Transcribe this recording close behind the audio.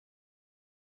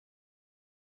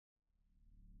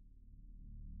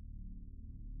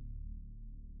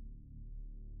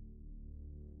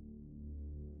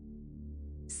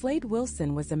Slade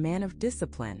Wilson was a man of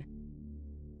discipline.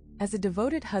 As a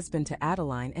devoted husband to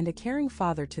Adeline and a caring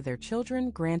father to their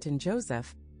children, Grant and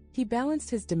Joseph, he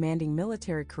balanced his demanding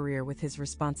military career with his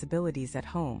responsibilities at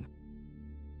home.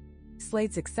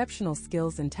 Slade's exceptional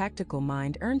skills and tactical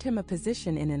mind earned him a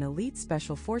position in an elite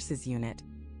special forces unit,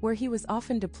 where he was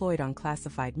often deployed on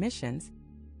classified missions,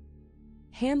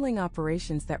 handling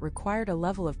operations that required a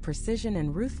level of precision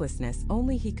and ruthlessness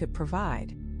only he could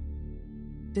provide.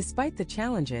 Despite the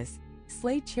challenges,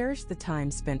 Slade cherished the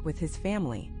time spent with his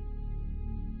family.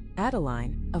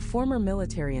 Adeline, a former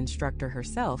military instructor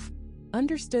herself,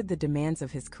 understood the demands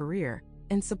of his career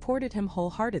and supported him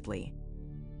wholeheartedly.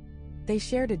 They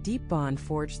shared a deep bond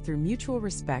forged through mutual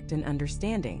respect and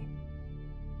understanding.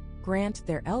 Grant,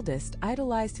 their eldest,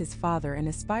 idolized his father and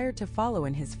aspired to follow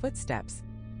in his footsteps,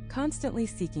 constantly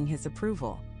seeking his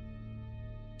approval.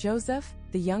 Joseph,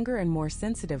 the younger and more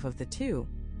sensitive of the two,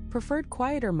 preferred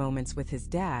quieter moments with his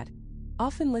dad,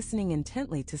 often listening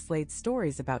intently to Slade's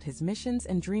stories about his missions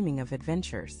and dreaming of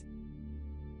adventures.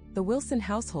 The Wilson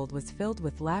household was filled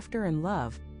with laughter and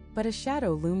love, but a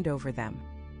shadow loomed over them.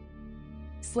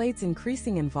 Slade's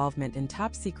increasing involvement in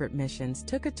top-secret missions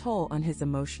took a toll on his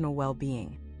emotional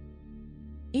well-being.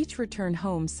 Each return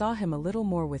home saw him a little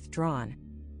more withdrawn,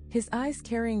 his eyes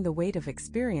carrying the weight of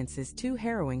experiences too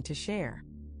harrowing to share.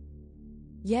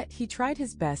 Yet he tried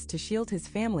his best to shield his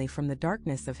family from the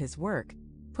darkness of his work,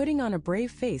 putting on a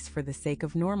brave face for the sake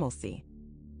of normalcy.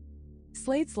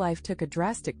 Slade's life took a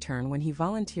drastic turn when he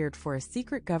volunteered for a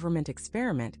secret government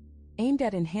experiment aimed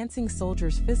at enhancing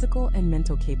soldiers' physical and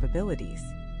mental capabilities.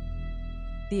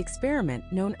 The experiment,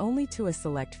 known only to a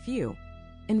select few,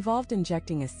 involved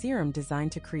injecting a serum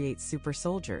designed to create super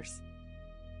soldiers.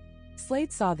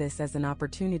 Slade saw this as an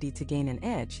opportunity to gain an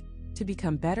edge, to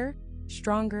become better,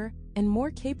 stronger, and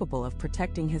more capable of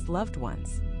protecting his loved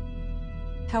ones.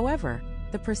 However,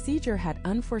 the procedure had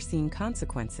unforeseen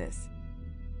consequences.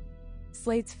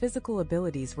 Slade's physical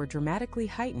abilities were dramatically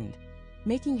heightened,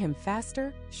 making him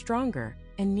faster, stronger,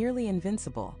 and nearly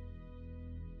invincible.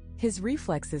 His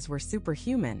reflexes were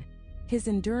superhuman, his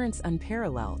endurance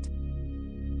unparalleled.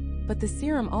 But the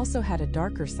serum also had a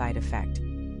darker side effect.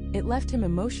 It left him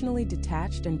emotionally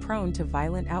detached and prone to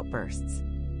violent outbursts.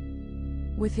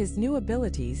 With his new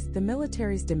abilities, the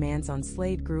military's demands on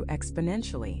Slade grew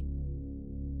exponentially.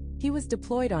 He was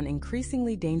deployed on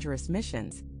increasingly dangerous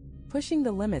missions, pushing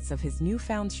the limits of his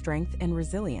newfound strength and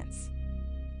resilience.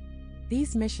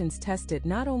 These missions tested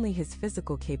not only his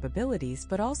physical capabilities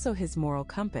but also his moral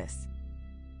compass.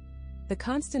 The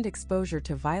constant exposure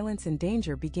to violence and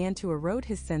danger began to erode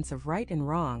his sense of right and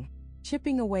wrong,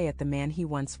 chipping away at the man he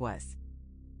once was.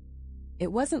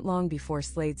 It wasn't long before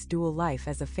Slade's dual life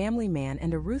as a family man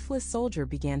and a ruthless soldier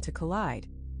began to collide,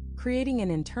 creating an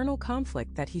internal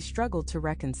conflict that he struggled to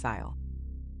reconcile.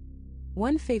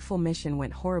 One fateful mission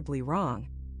went horribly wrong,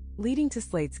 leading to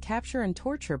Slade's capture and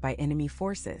torture by enemy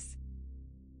forces.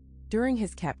 During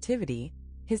his captivity,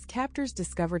 his captors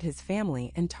discovered his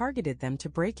family and targeted them to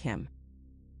break him.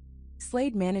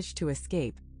 Slade managed to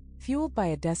escape, fueled by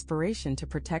a desperation to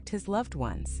protect his loved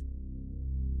ones.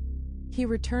 He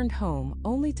returned home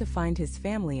only to find his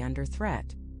family under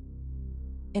threat.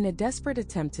 In a desperate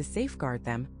attempt to safeguard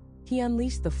them, he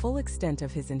unleashed the full extent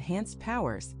of his enhanced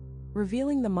powers,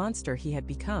 revealing the monster he had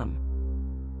become.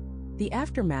 The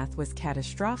aftermath was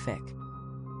catastrophic.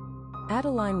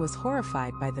 Adeline was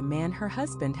horrified by the man her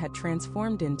husband had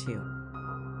transformed into.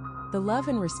 The love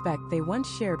and respect they once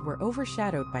shared were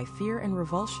overshadowed by fear and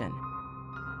revulsion.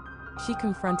 She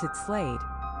confronted Slade,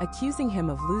 accusing him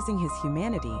of losing his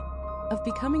humanity, of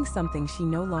becoming something she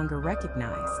no longer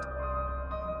recognized.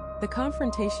 The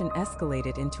confrontation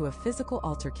escalated into a physical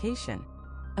altercation,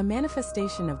 a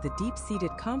manifestation of the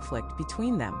deep-seated conflict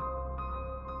between them.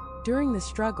 During the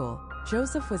struggle,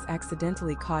 Joseph was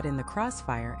accidentally caught in the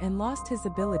crossfire and lost his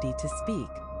ability to speak.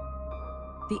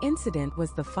 The incident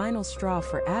was the final straw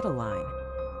for Adeline.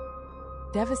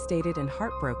 Devastated and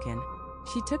heartbroken,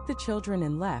 she took the children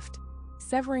and left,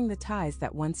 severing the ties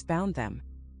that once bound them.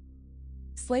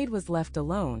 Slade was left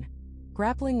alone,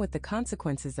 grappling with the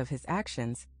consequences of his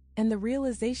actions and the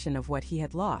realization of what he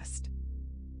had lost.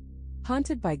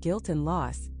 Haunted by guilt and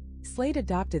loss, Slade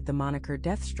adopted the moniker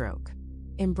Deathstroke.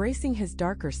 Embracing his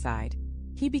darker side,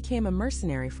 he became a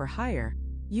mercenary for hire,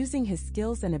 using his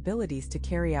skills and abilities to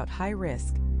carry out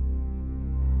high-risk,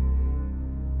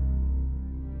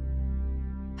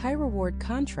 high-reward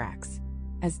contracts.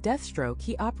 As Deathstroke,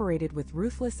 he operated with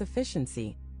ruthless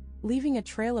efficiency, leaving a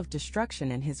trail of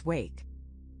destruction in his wake.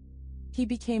 He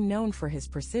became known for his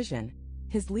precision,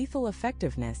 his lethal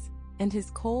effectiveness, and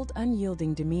his cold,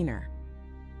 unyielding demeanor.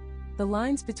 The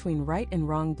lines between right and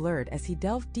wrong blurred as he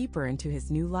delved deeper into his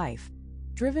new life,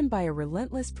 driven by a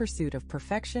relentless pursuit of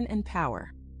perfection and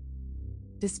power.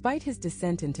 Despite his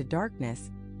descent into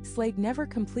darkness, Slade never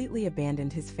completely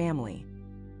abandoned his family.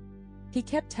 He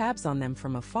kept tabs on them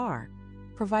from afar,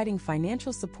 providing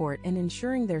financial support and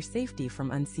ensuring their safety from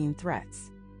unseen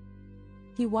threats.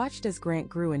 He watched as Grant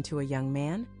grew into a young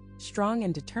man, strong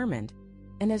and determined,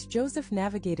 and as Joseph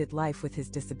navigated life with his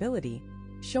disability,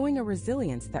 showing a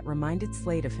resilience that reminded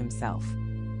Slade of himself.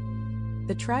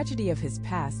 The tragedy of his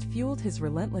past fueled his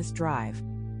relentless drive,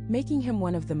 making him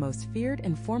one of the most feared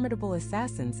and formidable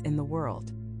assassins in the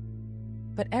world.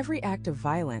 But every act of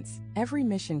violence, every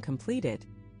mission completed,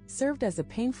 served as a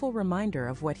painful reminder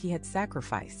of what he had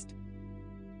sacrificed.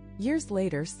 Years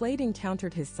later, Slade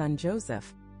encountered his son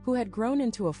Joseph, who had grown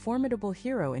into a formidable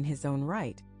hero in his own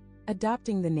right,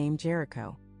 adopting the name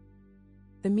Jericho.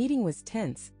 The meeting was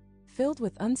tense, filled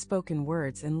with unspoken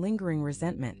words and lingering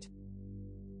resentment.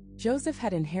 Joseph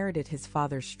had inherited his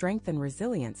father's strength and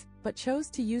resilience, but chose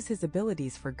to use his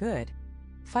abilities for good,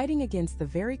 fighting against the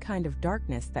very kind of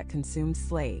darkness that consumed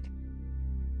Slade.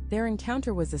 Their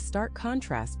encounter was a stark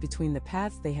contrast between the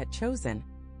paths they had chosen,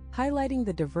 highlighting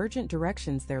the divergent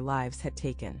directions their lives had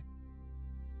taken.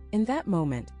 In that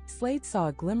moment, Slade saw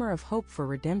a glimmer of hope for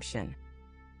redemption.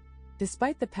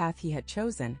 Despite the path he had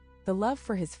chosen, the love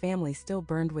for his family still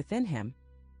burned within him,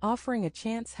 offering a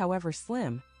chance, however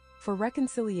slim, for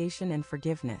reconciliation and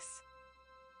forgiveness.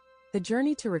 The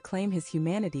journey to reclaim his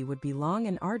humanity would be long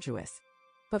and arduous,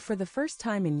 but for the first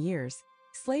time in years,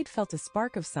 Slade felt a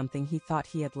spark of something he thought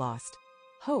he had lost: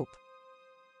 hope.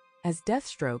 As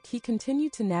Deathstroke, he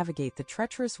continued to navigate the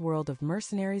treacherous world of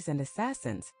mercenaries and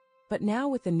assassins, but now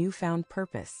with a newfound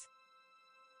purpose.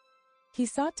 He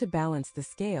sought to balance the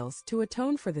scales, to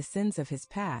atone for the sins of his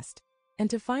past, and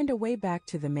to find a way back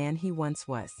to the man he once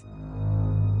was.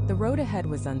 The road ahead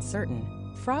was uncertain,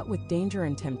 fraught with danger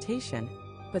and temptation,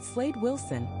 but Slade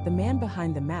Wilson, the man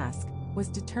behind the mask, was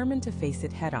determined to face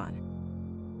it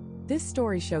head-on. This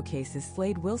story showcases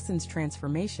Slade Wilson's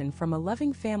transformation from a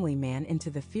loving family man into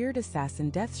the feared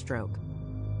assassin Deathstroke.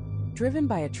 Driven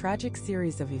by a tragic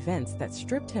series of events that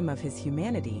stripped him of his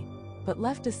humanity, but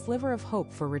left a sliver of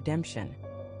hope for redemption.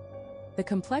 The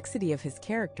complexity of his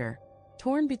character,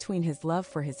 torn between his love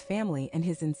for his family and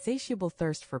his insatiable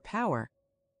thirst for power,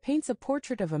 paints a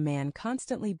portrait of a man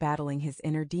constantly battling his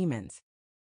inner demons,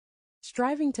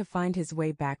 striving to find his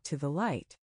way back to the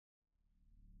light.